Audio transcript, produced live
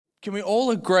Can we all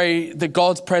agree that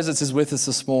God's presence is with us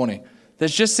this morning?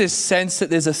 There's just this sense that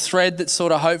there's a thread that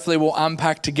sort of hopefully we'll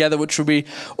unpack together, which will be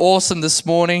awesome this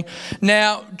morning.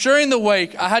 Now, during the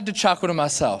week, I had to chuckle to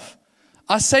myself.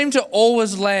 I seem to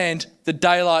always land the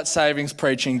daylight savings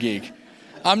preaching gig.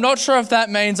 I'm not sure if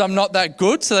that means I'm not that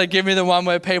good, so they give me the one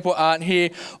where people aren't here,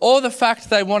 or the fact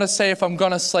they want to see if I'm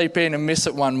going to sleep in and miss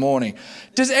it one morning.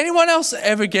 Does anyone else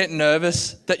ever get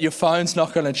nervous that your phone's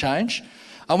not going to change?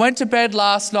 I went to bed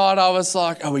last night, I was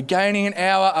like, are we gaining an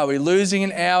hour? Are we losing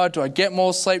an hour? Do I get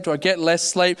more sleep? Do I get less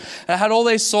sleep? And I had all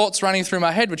these thoughts running through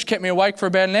my head, which kept me awake for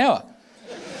about an hour.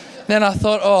 Then I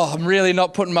thought, I'm really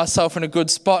not putting myself in a good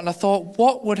spot. And I thought,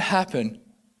 what would happen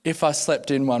if I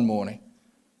slept in one morning?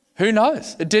 Who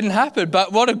knows? It didn't happen,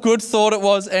 but what a good thought it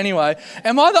was anyway.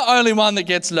 Am I the only one that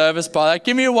gets nervous by that?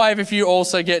 Give me a wave if you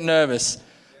also get nervous.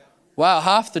 Wow,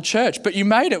 half the church. But you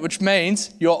made it, which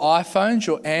means your iPhones,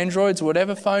 your Androids,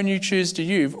 whatever phone you choose to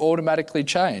use, automatically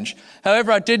change.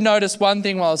 However, I did notice one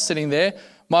thing while I was sitting there.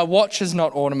 My watch has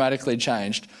not automatically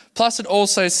changed. Plus, it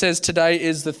also says today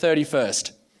is the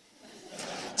 31st.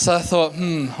 So I thought,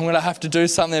 I'm going to have to do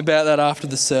something about that after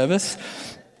the service.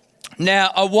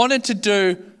 Now, I wanted to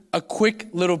do a quick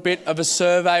little bit of a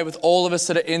survey with all of us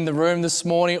that are in the room this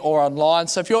morning or online.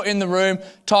 So if you're in the room,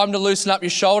 time to loosen up your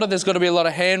shoulder. There's got to be a lot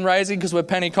of hand raising because we're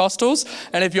Pentecostals.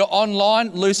 And if you're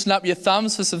online, loosen up your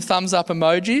thumbs for some thumbs up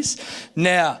emojis.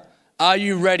 Now, are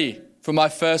you ready for my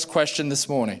first question this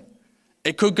morning?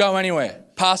 It could go anywhere.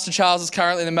 Pastor Charles is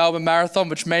currently in the Melbourne Marathon,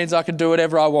 which means I can do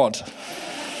whatever I want.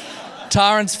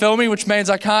 Taran's filming, which means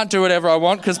I can't do whatever I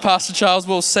want because Pastor Charles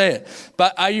will see it.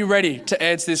 But are you ready to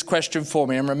answer this question for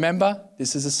me? And remember,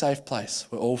 this is a safe place.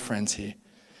 We're all friends here.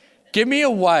 Give me a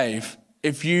wave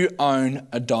if you own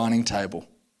a dining table.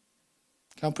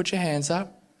 Come on, put your hands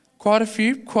up. Quite a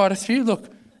few. Look,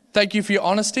 thank you for your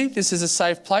honesty. This is a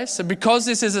safe place. And because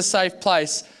this is a safe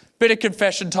place, bit of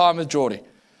confession time with Geordie.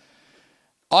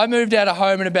 I moved out of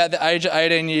home at about the age of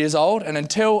 18 years old, and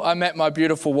until I met my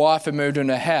beautiful wife and moved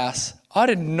into a house, I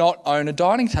did not own a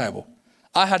dining table.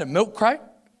 I had a milk crate,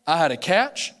 I had a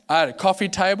couch, I had a coffee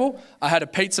table, I had a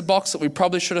pizza box that we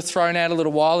probably should have thrown out a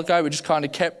little while ago. We just kind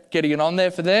of kept getting it on there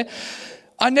for there.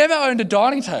 I never owned a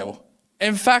dining table.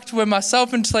 In fact, when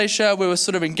myself and Talisha, we were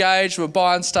sort of engaged, we were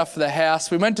buying stuff for the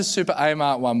house, we went to Super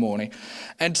Amart one morning,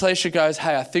 and Talisha goes,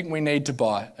 hey, I think we need to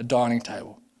buy a dining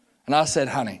table. And I said,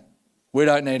 honey, we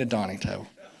don't need a dining table.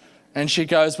 And she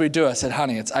goes, we do. I said,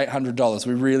 honey, it's $800.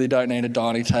 We really don't need a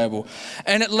dining table.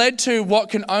 And it led to what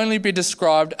can only be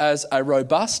described as a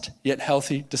robust yet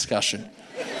healthy discussion.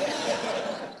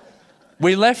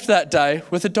 We left that day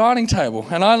with a dining table,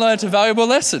 and I learned a valuable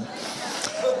lesson.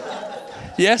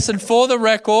 Yes, and for the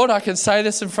record, I can say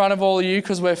this in front of all of you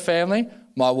because we're family.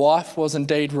 My wife was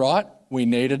indeed right. We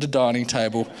needed a dining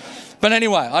table. But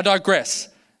anyway, I digress.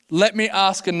 Let me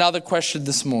ask another question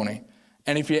this morning.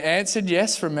 And if you answered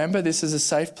yes, remember this is a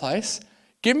safe place.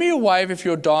 Give me a wave if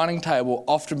your dining table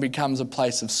often becomes a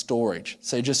place of storage.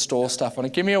 So you just store stuff on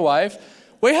it. Give me a wave.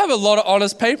 We have a lot of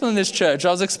honest people in this church.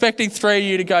 I was expecting 3 of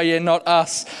you to go, yeah, not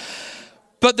us.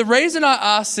 But the reason I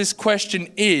ask this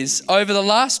question is, over the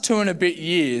last 2 and a bit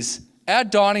years, our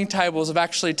dining tables have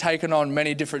actually taken on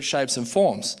many different shapes and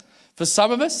forms. For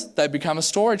some of us, they've become a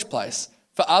storage place.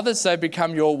 For others, they've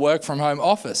become your work from home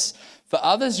office. For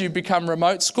others, you become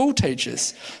remote school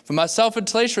teachers. For myself and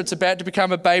Talisha, it's about to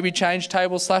become a baby change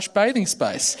table / bathing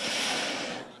space.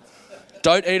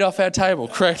 Don't eat off our table.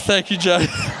 Correct. Thank you, Joe.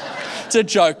 It's a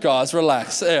joke, guys.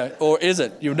 Relax. Yeah, or is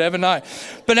it? You'll never know.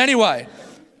 But anyway,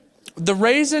 the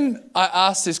reason I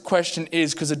ask this question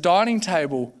is because a dining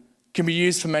table can be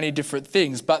used for many different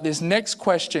things. But this next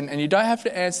question, and you don't have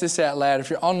to answer this out loud. If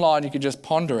you're online, you can just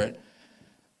ponder it.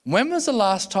 When was the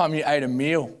last time you ate a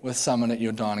meal with someone at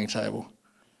your dining table?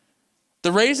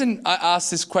 The reason I ask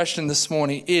this question this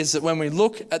morning is that when we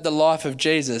look at the life of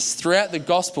Jesus throughout the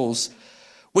Gospels,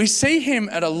 we see him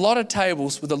at a lot of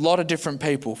tables with a lot of different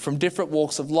people from different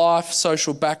walks of life,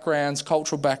 social backgrounds,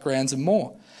 cultural backgrounds, and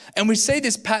more. And we see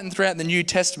this pattern throughout the New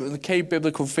Testament with key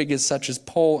biblical figures such as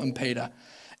Paul and Peter.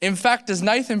 In fact, as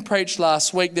Nathan preached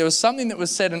last week, there was something that was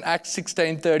said in Acts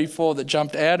 16:34 that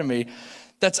jumped out at me.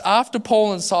 That's after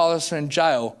Paul and Silas are in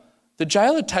jail, the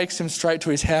jailer takes him straight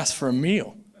to his house for a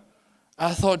meal.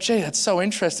 I thought, gee, that's so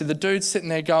interesting. The dude's sitting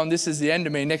there going, this is the end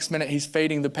of me. Next minute, he's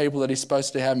feeding the people that he's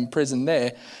supposed to have in prison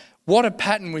there. What a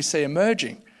pattern we see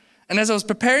emerging. And as I was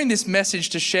preparing this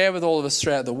message to share with all of us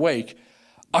throughout the week,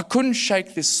 I couldn't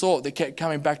shake this thought that kept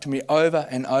coming back to me over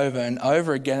and over and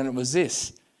over again, and it was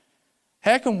this.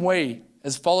 How can we,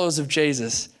 as followers of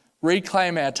Jesus,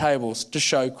 reclaim our tables to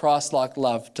show Christ-like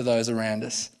love to those around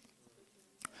us?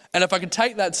 And if I could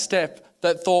take that step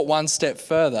that thought one step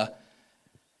further.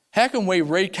 How can we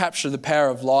recapture the power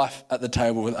of life at the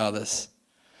table with others?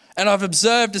 And I've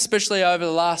observed, especially over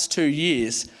the last 2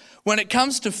 years, when it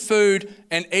comes to food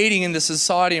and eating in the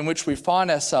society in which we find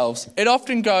ourselves, it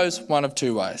often goes one of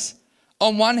two ways.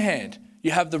 On one hand,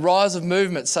 you have the rise of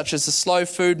movements such as the slow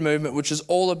food movement, which is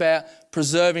all about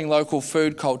preserving local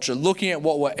food culture, looking at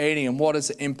what we're eating and what is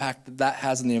the impact that that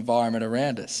has in the environment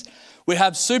around us. We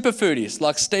have superfoodies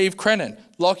like Steve Crennan,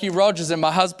 Lockie Rogers and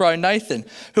my husband Nathan,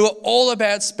 who are all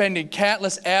about spending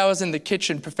countless hours in the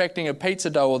kitchen perfecting a pizza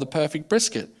dough or the perfect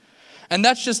brisket. And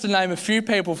that's just to name a few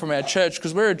people from our church,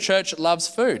 because we're a church that loves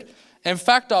food. In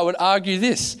fact, I would argue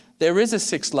this: there is a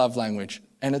sixth love language,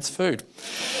 and it's food.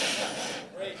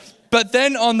 But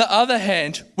then on the other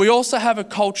hand, we also have a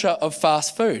culture of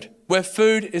fast food, where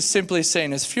food is simply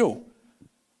seen as fuel,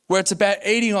 where it's about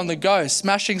eating on the go,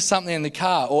 smashing something in the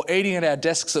car, or eating at our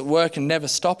desks at work and never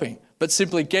stopping, but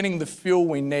simply getting the fuel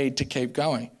we need to keep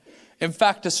going. In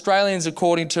fact, Australians,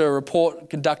 according to a report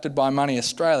conducted by Money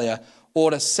Australia,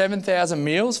 order 7,000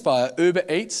 meals via Uber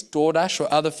Eats, DoorDash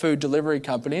or other food delivery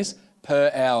companies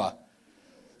per hour.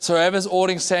 So whoever's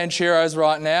ordering Sancheros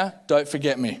right now, don't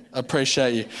forget me. I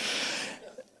appreciate you.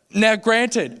 Now,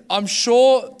 granted, I'm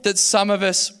sure that some of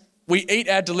us, we eat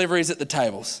our deliveries at the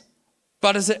tables.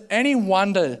 But is it any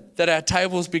wonder that our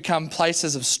tables become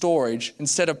places of storage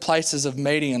instead of places of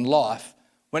meeting and life,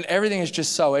 when everything is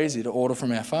just so easy to order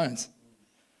from our phones?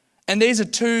 And these are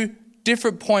two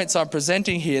different points I'm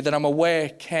presenting here that I'm aware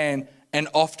can and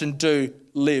often do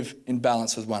live in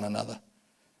balance with one another.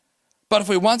 But if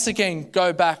we once again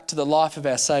go back to the life of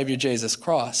our Saviour Jesus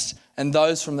Christ and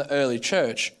those from the early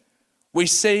church, we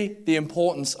see the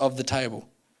importance of the table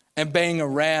and being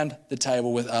around the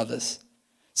table with others.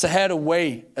 So how do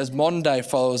we, as modern day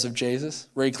followers of Jesus,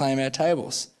 reclaim our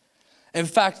tables? In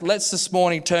fact, let's this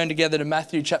morning turn together to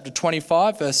Matthew chapter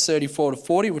 25, verse 34 to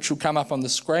 40, which will come up on the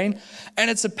screen. And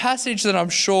it's a passage that I'm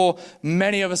sure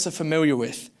many of us are familiar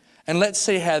with. And let's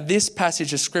see how this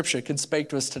passage of Scripture can speak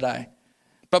to us today.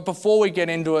 But before we get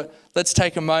into it, let's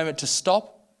take a moment to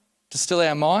stop, to still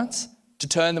our minds, to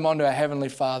turn them onto our Heavenly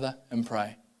Father and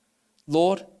pray.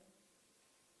 Lord,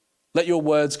 let your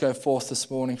words go forth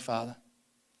this morning, Father.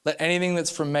 Let anything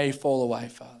that's from me fall away,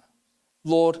 Father.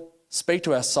 Lord, speak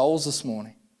to our souls this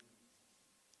morning.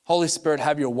 Holy Spirit,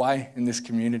 have your way in this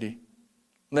community.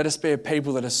 Let us be a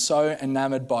people that are so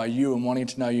enamored by you and wanting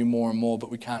to know you more and more,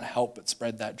 but we can't help but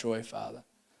spread that joy, Father.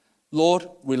 Lord,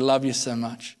 we love you so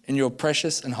much. In your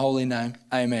precious and holy name,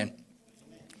 amen.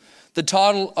 The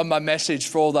title of my message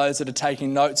for all those that are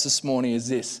taking notes this morning is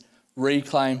this: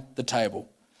 Reclaim the Table.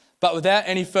 But without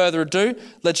any further ado,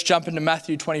 let's jump into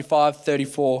Matthew 25,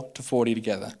 34 to 40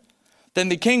 together. Then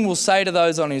the king will say to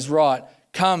those on his right,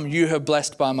 "Come, you who are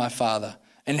blessed by my Father,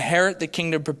 inherit the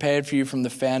kingdom prepared for you from the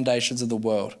foundations of the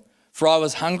world. For I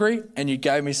was hungry, and you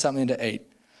gave me something to eat.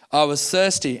 I was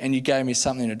thirsty, and you gave me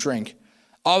something to drink.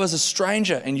 I was a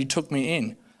stranger, and you took me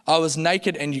in. I was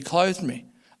naked, and you clothed me.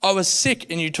 I was sick,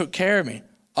 and you took care of me.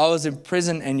 I was in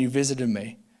prison, and you visited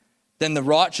me." Then the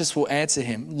righteous will answer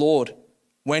him, "Lord,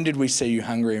 when did we see you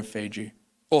hungry and feed you,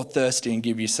 or thirsty and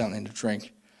give you something to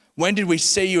drink? When did we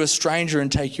see you a stranger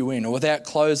and take you in, or without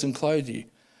clothes and clothe you?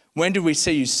 When did we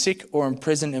see you sick or in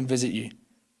prison and visit you?"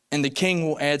 And the king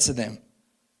will answer them,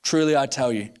 "Truly I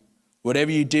tell you,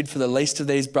 whatever you did for the least of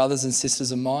these brothers and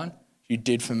sisters of mine, you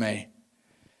did for me."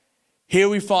 Here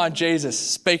we find Jesus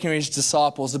speaking to his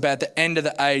disciples about the end of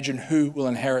the age and who will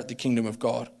inherit the kingdom of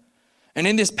God. And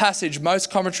in this passage,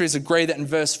 most commentaries agree that in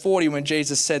verse 40, when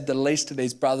Jesus said, "the least of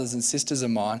these brothers and sisters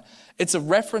of mine," it's a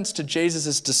reference to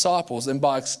Jesus' disciples and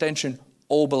by extension,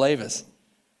 all believers.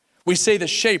 We see the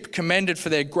sheep commended for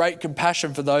their great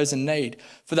compassion for those in need,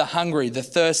 for the hungry, the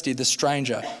thirsty, the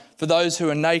stranger, for those who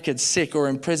are naked, sick, or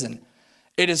in prison.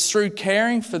 It is through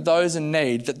caring for those in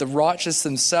need that the righteous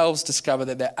themselves discover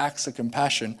that their acts of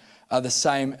compassion are the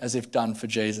same as if done for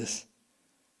Jesus.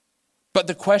 But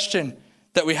the question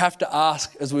that we have to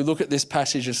ask as we look at this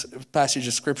passage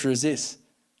of Scripture is this: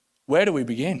 where do we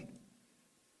begin?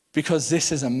 Because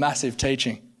this is a massive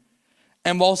teaching.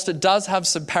 And whilst it does have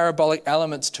some parabolic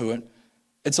elements to it,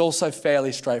 it's also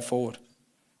fairly straightforward.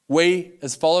 We,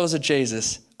 as followers of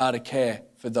Jesus, are to care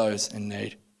for those in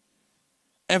need.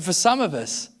 And for some of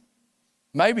us,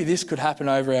 maybe this could happen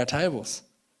over our tables.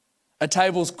 Our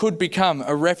tables could become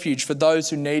a refuge for those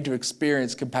who need to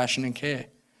experience compassion and care,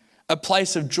 a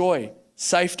place of joy,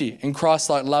 safety, and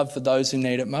Christ-like love for those who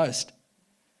need it most.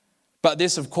 But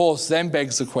this, of course, then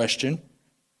begs the question,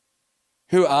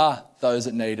 who are those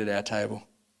that need at our table?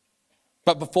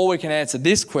 But before we can answer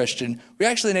this question, we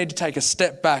actually need to take a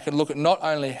step back and look at not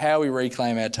only how we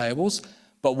reclaim our tables,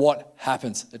 but what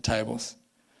happens at tables.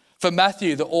 For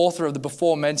Matthew, the author of the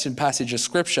before mentioned passage of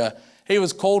scripture, he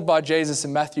was called by Jesus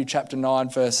in Matthew chapter 9,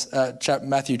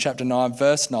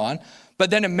 verse 9. But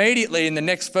then immediately in the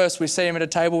next verse, we see him at a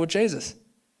table with Jesus.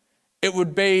 It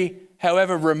would be,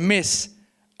 however, remiss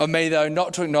of me, though,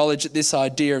 not to acknowledge that this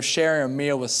idea of sharing a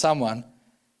meal with someone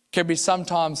can be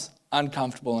sometimes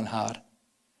uncomfortable and hard.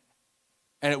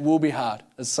 And it will be hard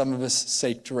as some of us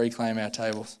seek to reclaim our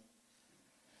tables.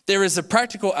 There is a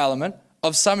practical element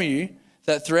of some of you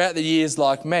that throughout the years,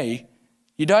 like me,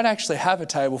 you don't actually have a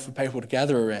table for people to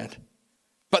gather around.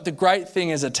 But the great thing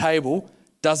is a table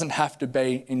doesn't have to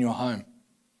be in your home.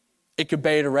 It could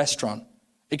be at a restaurant.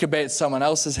 It could be at someone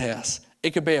else's house.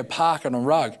 It could be a park on a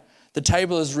rug. The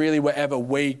table is really wherever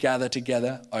we gather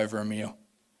together over a meal.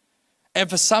 And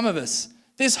for some of us,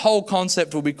 this whole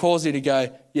concept will be cause you to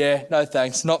go, yeah, no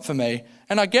thanks, not for me.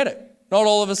 And I get it. Not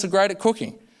all of us are great at cooking.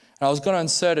 And I was going to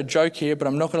insert a joke here, but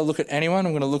I'm not going to look at anyone.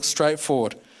 I'm going to look straight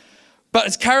forward. But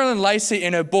as Carolyn Lacey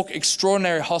in her book,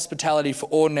 Extraordinary Hospitality for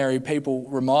Ordinary People,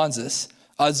 reminds us,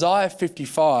 Isaiah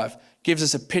 55 gives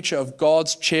us a picture of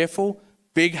God's cheerful,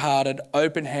 big-hearted,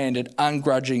 open-handed,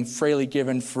 ungrudging, freely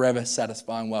given, forever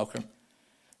satisfying welcome.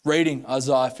 Reading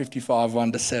Isaiah 55,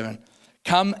 1-7.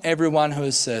 Come, everyone who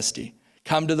is thirsty,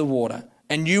 come to the water,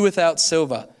 and you without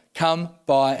silver, come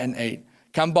buy and eat.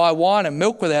 Come buy wine and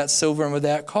milk without silver and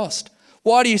without cost.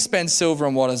 Why do you spend silver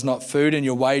on what is not food and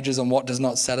your wages on what does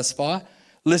not satisfy?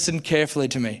 Listen carefully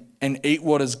to me and eat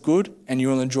what is good, and you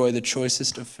will enjoy the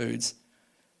choicest of foods.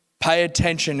 Pay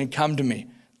attention and come to me.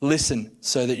 Listen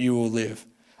so that you will live.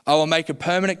 I will make a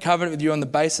permanent covenant with you on the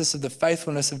basis of the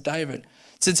faithfulness of David.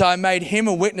 Since I made him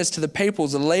a witness to the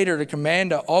peoples, a leader and a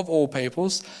commander of all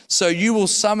peoples, so you will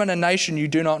summon a nation you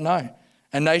do not know,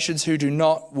 and nations who do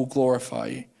not will glorify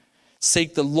you.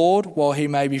 Seek the Lord while he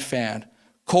may be found.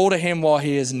 Call to him while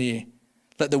he is near.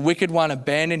 Let the wicked one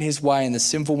abandon his way and the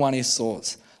sinful one his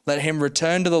thoughts. Let him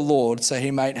return to the Lord so he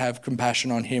may have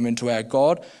compassion on him, and to our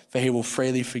God, for he will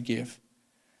freely forgive.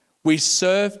 We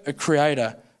serve a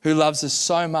creator who loves us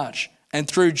so much, and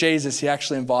through Jesus, he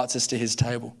actually invites us to his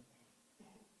table.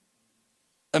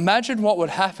 Imagine what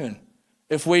would happen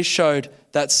if we showed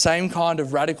that same kind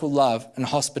of radical love and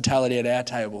hospitality at our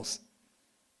tables.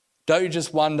 Don't you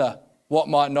just wonder what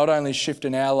might not only shift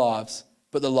in our lives,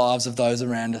 but the lives of those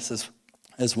around us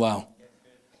as well?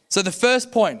 So the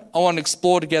first point I want to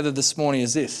explore together this morning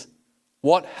is this: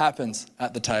 what happens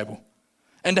at the table?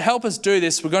 And to help us do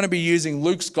this, we're going to be using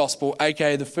Luke's gospel,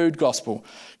 aka the food gospel.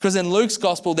 Because in Luke's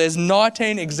gospel, there's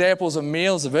 19 examples of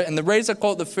meals of it. And the reason I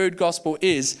call it the food gospel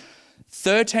is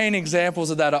 13 examples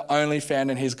of that are only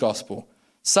found in his gospel.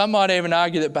 Some might even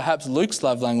argue that perhaps Luke's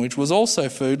love language was also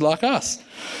food like us.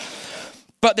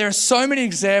 But there are so many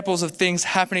examples of things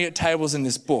happening at tables in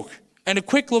this book. And a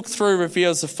quick look through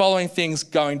reveals the following things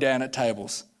going down at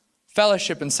tables: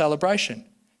 fellowship and celebration,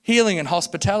 healing and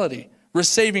hospitality,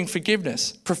 receiving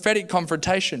forgiveness, prophetic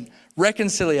confrontation,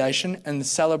 reconciliation, and the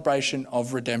celebration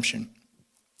of redemption.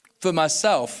 For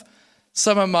myself,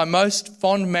 some of my most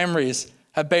fond memories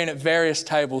have been at various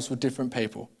tables with different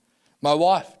people. My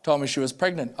wife told me she was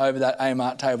pregnant over that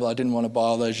Amart table I didn't want to buy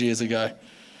all those years ago.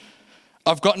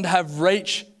 I've gotten to have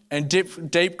reach and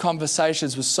deep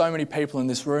conversations with so many people in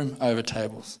this room over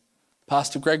tables.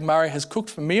 Pastor Greg Murray has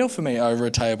cooked a meal for me over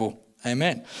a table.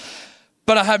 Amen.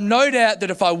 But I have no doubt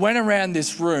that if I went around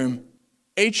this room,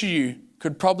 each of you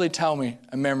could probably tell me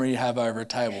a memory you have over a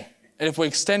table. And if we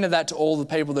extended that to all the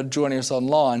people that are joining us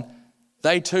online,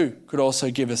 they too could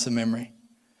also give us a memory.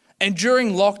 And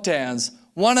during lockdowns,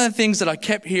 one of the things that I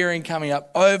kept hearing coming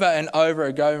up over and over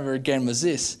again was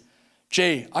this: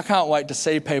 gee, I can't wait to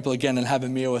see people again and have a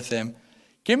meal with them.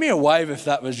 Give me a wave if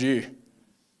that was you.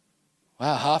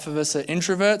 Wow, half of us are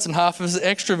introverts and half of us are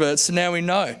extroverts, so now we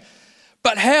know.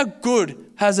 But how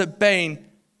good has it been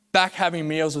back having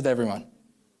meals with everyone?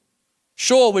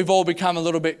 Sure, we've all become a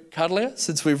little bit cuddlier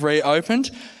since we've reopened,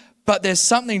 but there's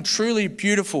something truly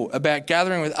beautiful about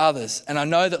gathering with others, and I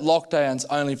know that lockdowns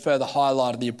only further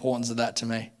highlighted the importance of that to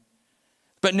me.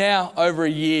 But now, over a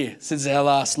year since our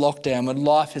last lockdown, when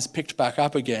life has picked back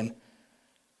up again,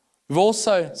 we've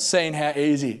also seen how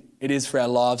easy it is for our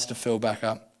lives to fill back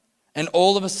up. And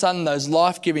all of a sudden, those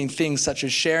life-giving things such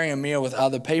as sharing a meal with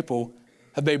other people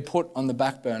have been put on the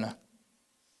back burner.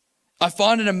 I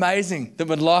find it amazing that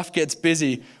when life gets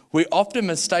busy, we often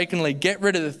mistakenly get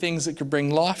rid of the things that could bring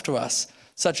life to us,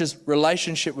 such as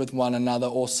relationship with one another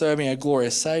or serving a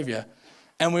glorious Saviour,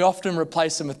 and we often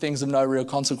replace them with things of no real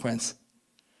consequence.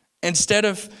 Instead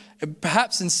of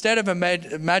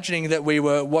imagining that we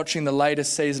were watching the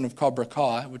latest season of Cobra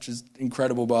Kai, which is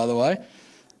incredible by the way,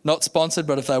 not sponsored,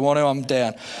 but if they want to, I'm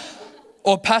down.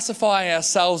 or pacifying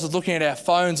ourselves with looking at our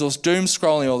phones or doom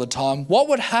scrolling all the time, what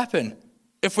would happen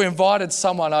if we invited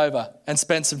someone over and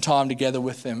spent some time together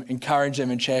with them, encourage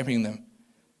them and championing them?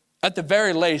 At the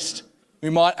very least, we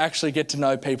might actually get to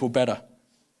know people better.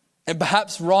 And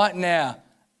perhaps right now,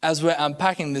 as we're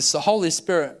unpacking this, the Holy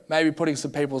Spirit may be putting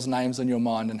some people's names on your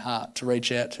mind and heart to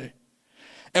reach out to.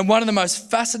 And one of the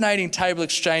most fascinating table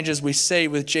exchanges we see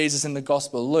with Jesus in the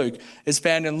Gospel of Luke is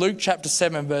found in Luke chapter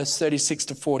 7, verse 36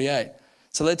 to 48.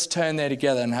 So let's turn there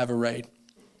together and have a read.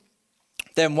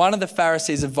 Then one of the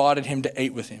Pharisees invited him to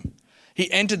eat with him.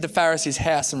 He entered the Pharisee's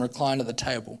house and reclined at the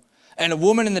table. And a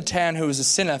woman in the town who was a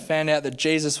sinner found out that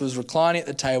Jesus was reclining at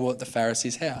the table at the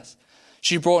Pharisee's house.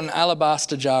 She brought an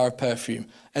alabaster jar of perfume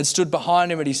and stood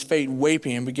behind him at his feet,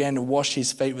 weeping, and began to wash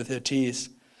his feet with her tears.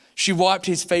 She wiped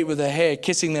his feet with her hair,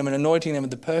 kissing them and anointing them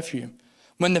with the perfume.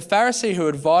 When the Pharisee who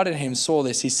invited him saw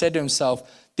this, he said to himself,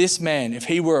 "This man, if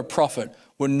he were a prophet,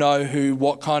 would know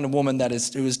what kind of woman that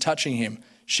is who is touching him.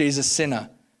 She's a sinner."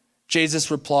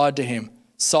 Jesus replied to him,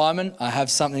 "Simon, I have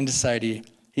something to say to you."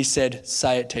 He said,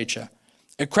 "Say it, teacher."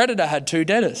 A creditor had 2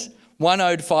 debtors. One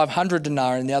owed 500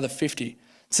 denarii and the other 50.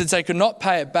 Since they could not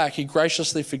pay it back, he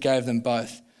graciously forgave them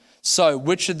both. So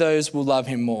which of those will love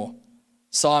him more?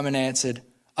 Simon answered,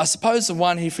 "I suppose the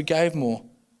one he forgave more."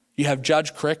 "You have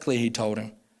judged correctly," he told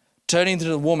him. Turning to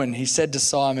the woman, he said to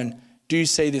Simon, "Do you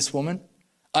see this woman?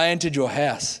 I entered your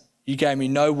house. You gave me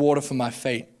no water for my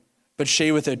feet, but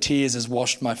she with her tears has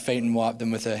washed my feet and wiped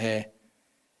them with her hair.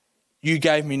 You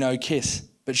gave me no kiss,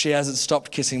 but she hasn't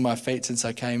stopped kissing my feet since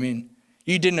I came in.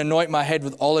 You didn't anoint my head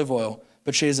with olive oil,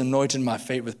 but she has anointed my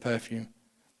feet with perfume.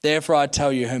 Therefore I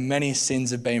tell you, her many sins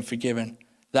have been forgiven.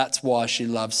 That's why she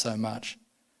loves so much.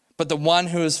 But the one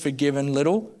who is forgiven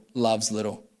little loves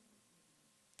little."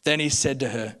 Then he said to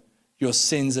her, "Your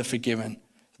sins are forgiven."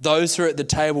 Those who were at the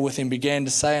table with him began to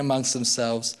say amongst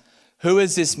themselves, "Who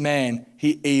is this man?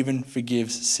 He even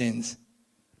forgives sins."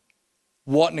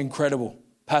 What an incredible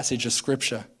passage of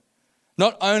scripture.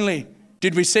 Not only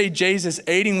did we see Jesus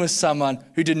eating with someone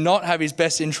who did not have his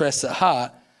best interests at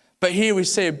heart, but here we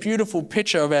see a beautiful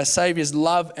picture of our Saviour's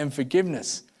love and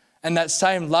forgiveness. And that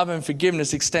same love and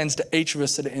forgiveness extends to each of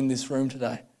us that are in this room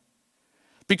today.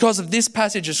 Because of this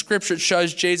passage of scripture, it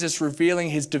shows Jesus revealing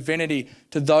his divinity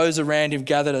to those around him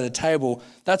gathered at the table.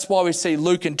 That's why we see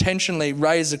Luke intentionally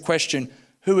raise the question,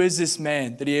 who is this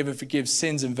man that he ever forgives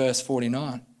sins, in verse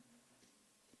 49?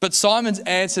 But Simon's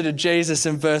answer to Jesus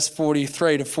in verse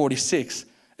 43 to 46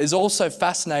 is also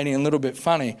fascinating and a little bit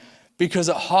funny because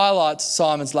it highlights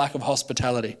Simon's lack of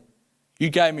hospitality. "You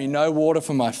gave me no water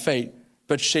for my feet,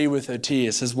 but she with her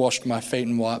tears has washed my feet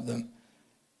and wiped them."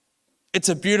 It's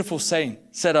a beautiful scene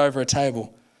set over a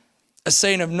table, a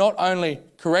scene of not only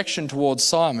correction towards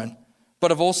Simon,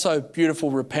 but of also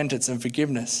beautiful repentance and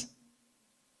forgiveness.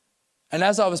 And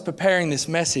as I was preparing this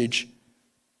message,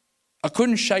 I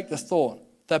couldn't shake the thought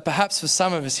that perhaps for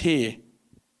some of us here,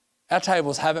 our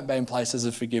tables haven't been places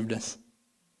of forgiveness.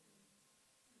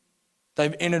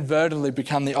 They've inadvertently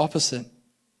become the opposite.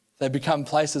 They've become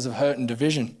places of hurt and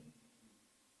division.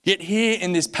 Yet here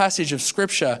in this passage of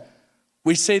scripture,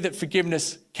 we see that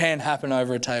forgiveness can happen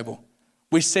over a table.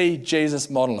 We see Jesus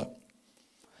model it.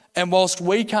 And whilst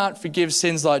we can't forgive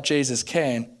sins like Jesus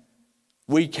can,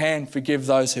 we can forgive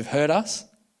those who've hurt us,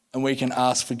 and we can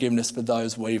ask forgiveness for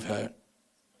those we've hurt.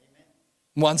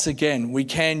 Once again, we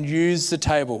can use the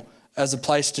table as a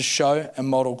place to show and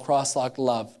model Christ-like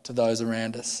love to those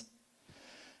around us.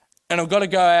 And I've got to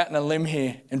go out on a limb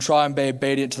here and try and be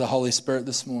obedient to the Holy Spirit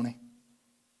this morning.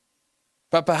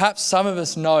 But perhaps some of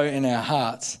us know in our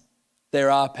hearts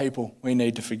there are people we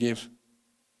need to forgive.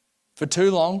 For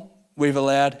too long, we've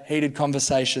allowed heated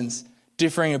conversations,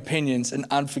 differing opinions and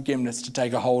unforgiveness to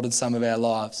take a hold in some of our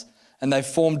lives. And they've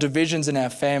formed divisions in our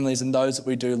families and those that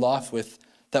we do life with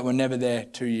that were never there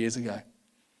 2 years ago.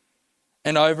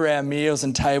 And over our meals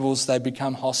and tables, they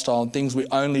become hostile and things we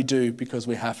only do because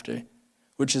we have to,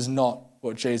 which is not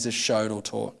what Jesus showed or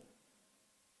taught.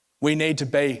 We need to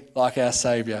be like our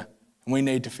Saviour, and we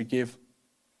need to forgive.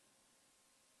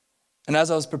 And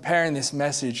as I was preparing this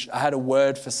message, I had a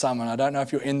word for someone. I don't know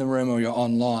if you're in the room or you're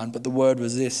online, but the word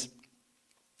was this.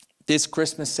 This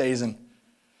Christmas season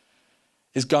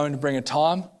is going to bring a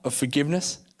time of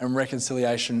forgiveness and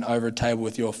reconciliation over a table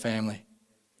with your family.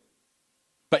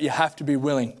 But you have to be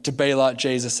willing to be like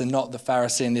Jesus and not the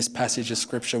Pharisee in this passage of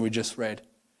scripture we just read.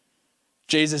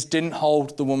 Jesus didn't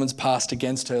hold the woman's past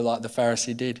against her like the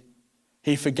Pharisee did.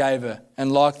 He forgave her,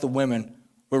 and like the women,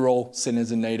 we're all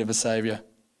sinners in need of a Saviour.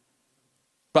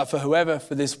 But for whoever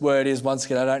for this word is, once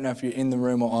again, I don't know if you're in the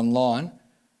room or online,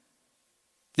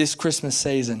 this Christmas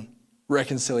season,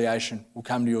 reconciliation will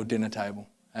come to your dinner table.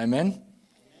 Amen?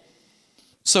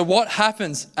 So what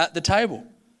happens at the table?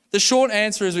 The short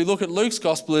answer as we look at Luke's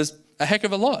gospel is a heck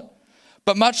of a lot.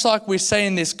 But much like we see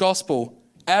in this gospel,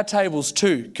 our tables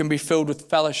too can be filled with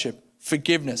fellowship,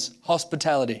 forgiveness,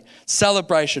 hospitality,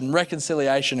 celebration,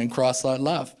 reconciliation, and Christ-like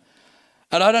love.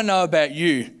 And I don't know about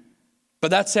you,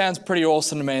 but that sounds pretty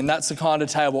awesome to me, and that's the kind of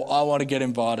table I want to get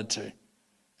invited to.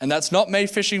 And that's not me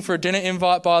fishing for a dinner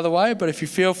invite, by the way, but if you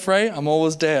feel free, I'm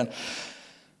always down.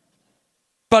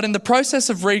 But in the process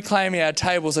of reclaiming our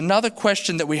tables, another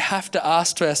question that we have to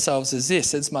ask to ourselves is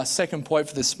this. It's my second point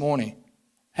for this morning.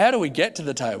 How do we get to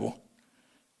the table?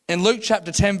 In Luke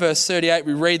chapter 10, verse 38,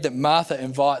 we read that Martha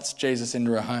invites Jesus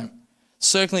into her home.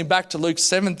 Circling back to Luke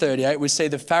 7:38, we see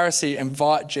the Pharisee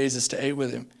invite Jesus to eat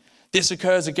with him. This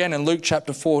occurs again in Luke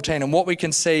chapter 14, and what we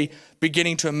can see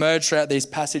beginning to emerge throughout these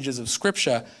passages of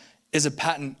Scripture is a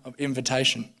pattern of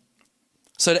invitation.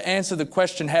 So to answer the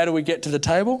question, how do we get to the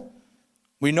table?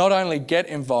 We not only get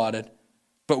invited,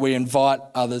 but we invite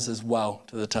others as well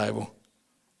to the table.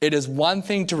 It is one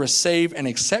thing to receive and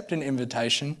accept an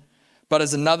invitation, but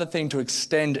it's another thing to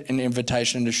extend an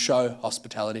invitation and to show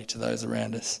hospitality to those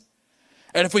around us.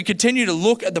 And if we continue to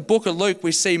look at the book of Luke,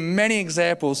 we see many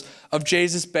examples of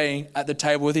Jesus being at the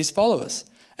table with his followers.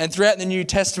 And throughout the New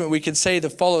Testament, we can see the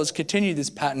followers continue this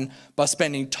pattern by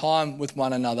spending time with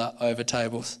one another over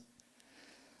tables.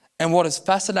 And what is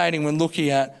fascinating when looking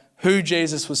at who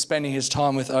Jesus was spending his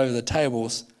time with over the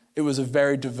tables, it was a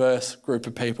very diverse group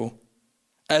of people.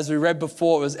 As we read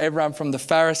before, it was everyone from the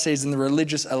Pharisees and the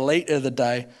religious elite of the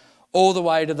day, all the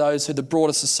way to those who the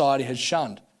broader society had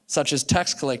shunned, such as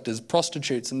tax collectors,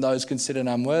 prostitutes, and those considered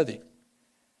unworthy.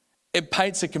 It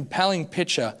paints a compelling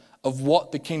picture of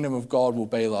what the kingdom of God will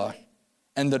be like,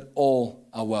 and that all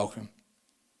are welcome.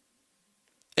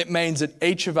 It means that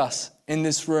each of us in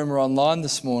this room or online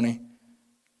this morning,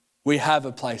 we have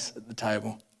a place at the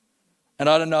table. And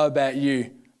I don't know about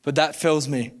you, but that fills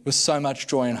me with so much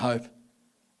joy and hope.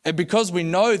 And because we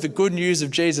know the good news of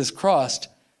Jesus Christ,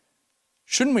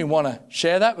 shouldn't we want to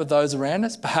share that with those around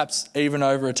us, perhaps even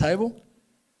over a table?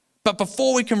 But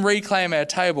before we can reclaim our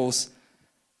tables,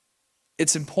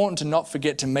 it's important to not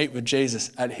forget to meet with Jesus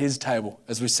at his table,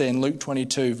 as we see in Luke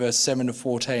 22, verse 7 to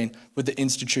 14, with the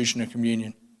institution of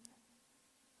communion.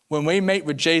 When we meet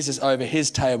with Jesus over his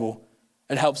table,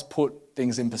 it helps put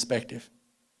things in perspective.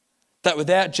 That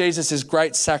without Jesus'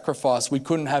 great sacrifice, we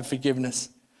couldn't have forgiveness.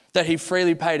 That he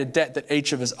freely paid a debt that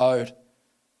each of us owed.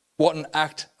 What an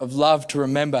act of love to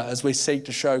remember as we seek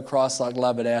to show Christ-like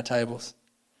love at our tables.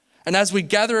 And as we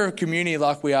gather a community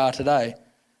like we are today,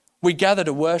 we gather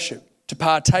to worship, to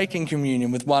partake in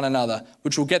communion with one another,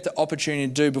 which we'll get the opportunity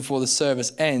to do before the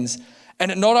service ends.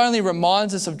 And it not only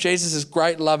reminds us of Jesus'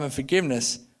 great love and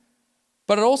forgiveness,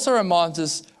 but it also reminds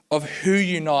us of who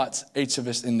unites each of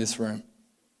us in this room,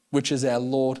 which is our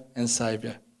Lord and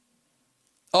Saviour.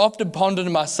 I often pondered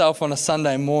to myself on a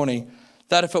Sunday morning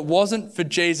that if it wasn't for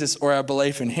Jesus or our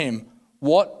belief in him,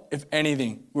 what, if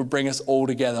anything, would bring us all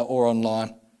together or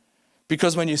online?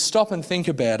 Because when you stop and think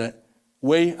about it,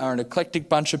 we are an eclectic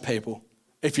bunch of people.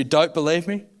 If you don't believe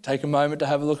me, take a moment to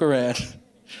have a look around.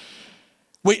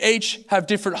 We each have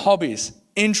different hobbies,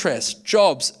 interests,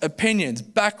 jobs, opinions,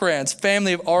 backgrounds,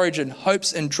 family of origin,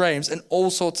 hopes and dreams, and all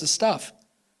sorts of stuff.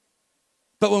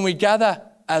 But when we gather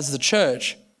as the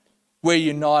church, we're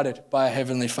united by our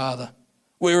Heavenly Father.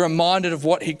 We're reminded of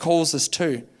what he calls us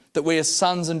to, that we are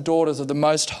sons and daughters of the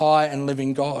Most High and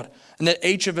living God, and that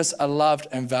each of us are loved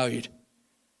and valued.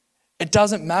 It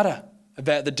doesn't matter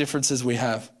about the differences we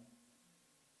have.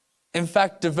 In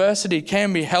fact, diversity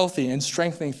can be a healthy and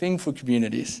strengthening thing for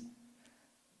communities.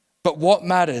 But what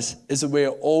matters is that we are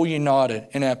all united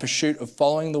in our pursuit of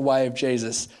following the way of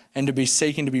Jesus and to be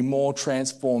seeking to be more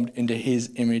transformed into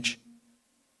his image.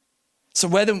 So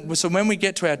when we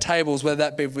get to our tables, whether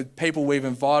that be with people we've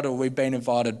invited or we've been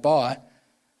invited by,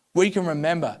 we can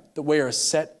remember that we are a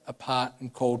set apart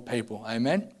and called people.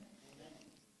 Amen?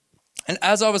 And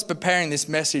as I was preparing this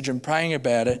message and praying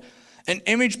about it, an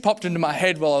image popped into my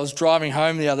head while I was driving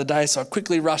home the other day, so I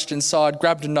quickly rushed inside,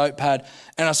 grabbed a notepad,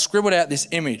 and I scribbled out this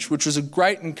image, which was a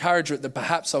great encouragement that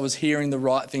perhaps I was hearing the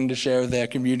right thing to share with our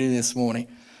community this morning.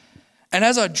 And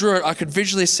as I drew it, I could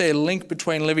visually see a link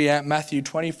between living out Matthew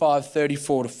 25,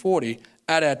 34 to 40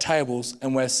 at our tables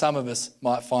and where some of us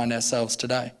might find ourselves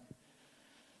today.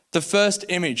 The first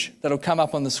image that'll come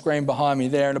up on the screen behind me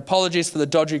there, and apologies for the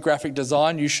dodgy graphic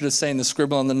design, you should have seen the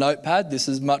scribble on the notepad. This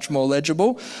is much more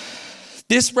legible.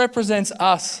 This represents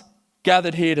us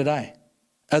gathered here today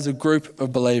as a group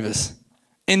of believers.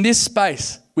 In this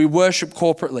space, we worship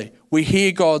corporately, we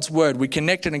hear God's word, we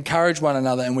connect and encourage one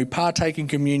another, and we partake in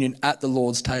communion at the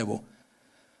Lord's table.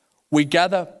 We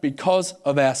gather because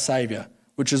of our Saviour.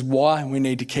 which is why we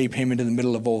need to keep him into the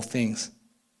middle of all things.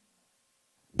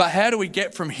 But how do we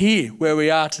get from here, where we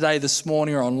are today, this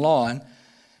morning or online,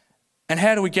 and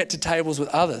how do we get to tables with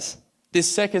others?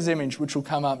 This second image, which will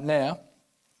come up now,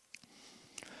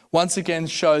 once again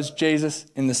shows Jesus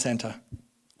in the centre,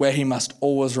 where he must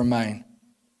always remain.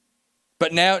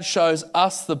 But now it shows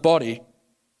us, the body,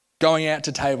 going out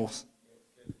to tables.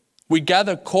 We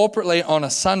gather corporately on a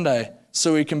Sunday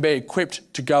so we can be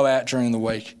equipped to go out during the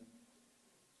week.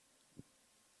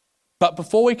 But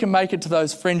before we can make it to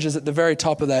those fringes at the very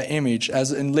top of that image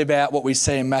and live out what we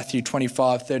see in Matthew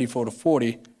 25, 34 to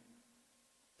 40,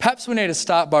 perhaps we need to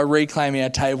start by reclaiming our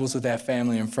tables with our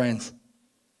family and friends.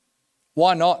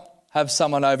 Why not have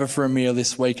someone over for a meal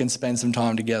this week and spend some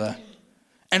time together?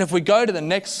 And if we go to the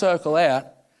next circle out,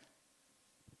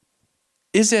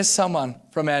 is there someone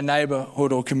from our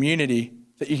neighbourhood or community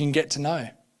that you can get to know?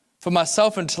 For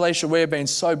myself and Talisha, we have been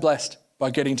so blessed by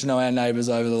getting to know our neighbours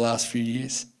over the last few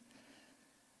years.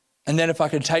 And then if I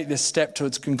could take this step to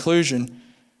its conclusion,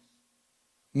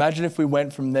 imagine if we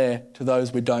went from there to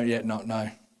those we don't yet not know.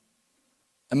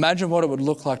 Imagine what it would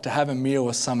look like to have a meal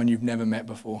with someone you've never met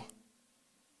before.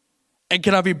 And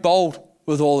can I be bold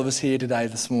with all of us here today,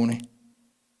 this morning?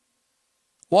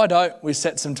 Why don't we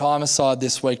set some time aside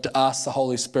this week to ask the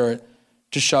Holy Spirit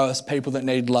to show us people that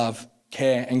need love,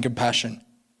 care and compassion?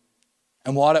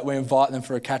 And why don't we invite them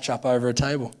for a catch-up over a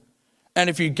table? And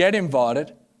if you get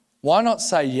invited, why not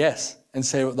say yes and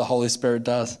see what the Holy Spirit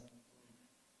does?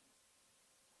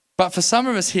 But for some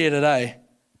of us here today,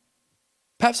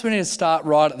 perhaps we need to start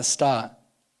right at the start.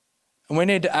 And we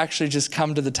need to actually just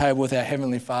come to the table with our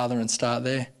Heavenly Father and start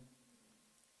there.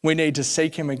 We need to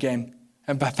seek him again.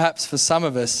 And perhaps for some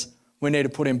of us, we need to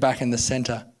put him back in the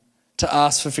centre, to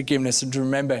ask for forgiveness and to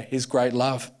remember his great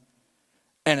love.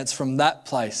 And it's from that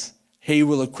place he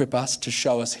will equip us to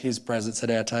show us his presence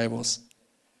at our tables.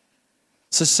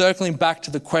 So circling back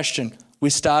to the question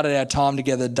we started our time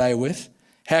together today with,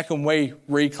 how can we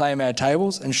reclaim our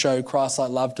tables and show Christ-like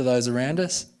love to those around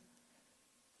us?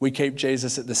 We keep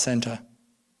Jesus at the centre.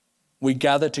 We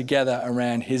gather together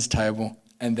around his table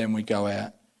and then we go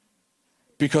out.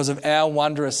 Because of our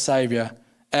wondrous Saviour,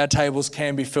 our tables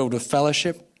can be filled with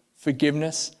fellowship,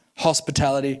 forgiveness,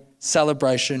 hospitality,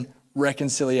 celebration,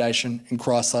 reconciliation and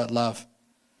Christ-like love.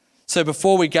 So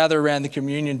before we gather around the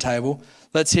communion table,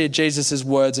 let's hear Jesus'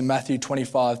 words in Matthew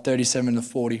 25, 37 to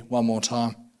 40 one more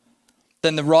time.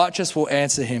 Then the righteous will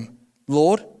answer him,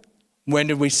 Lord, when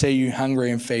did we see you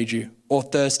hungry and feed you, or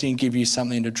thirsty and give you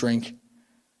something to drink?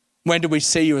 When did we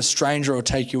see you a stranger or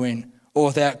take you in, or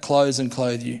without clothes and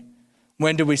clothe you?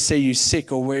 When did we see you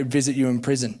sick or visit you in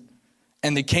prison?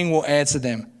 And the king will answer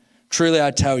them, truly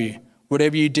I tell you,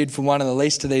 whatever you did for one of the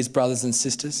least of these brothers and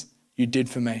sisters, you did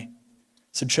for me.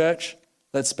 So church,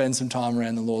 let's spend some time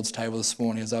around the Lord's table this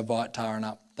morning as I invite Taran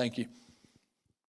up. Thank you.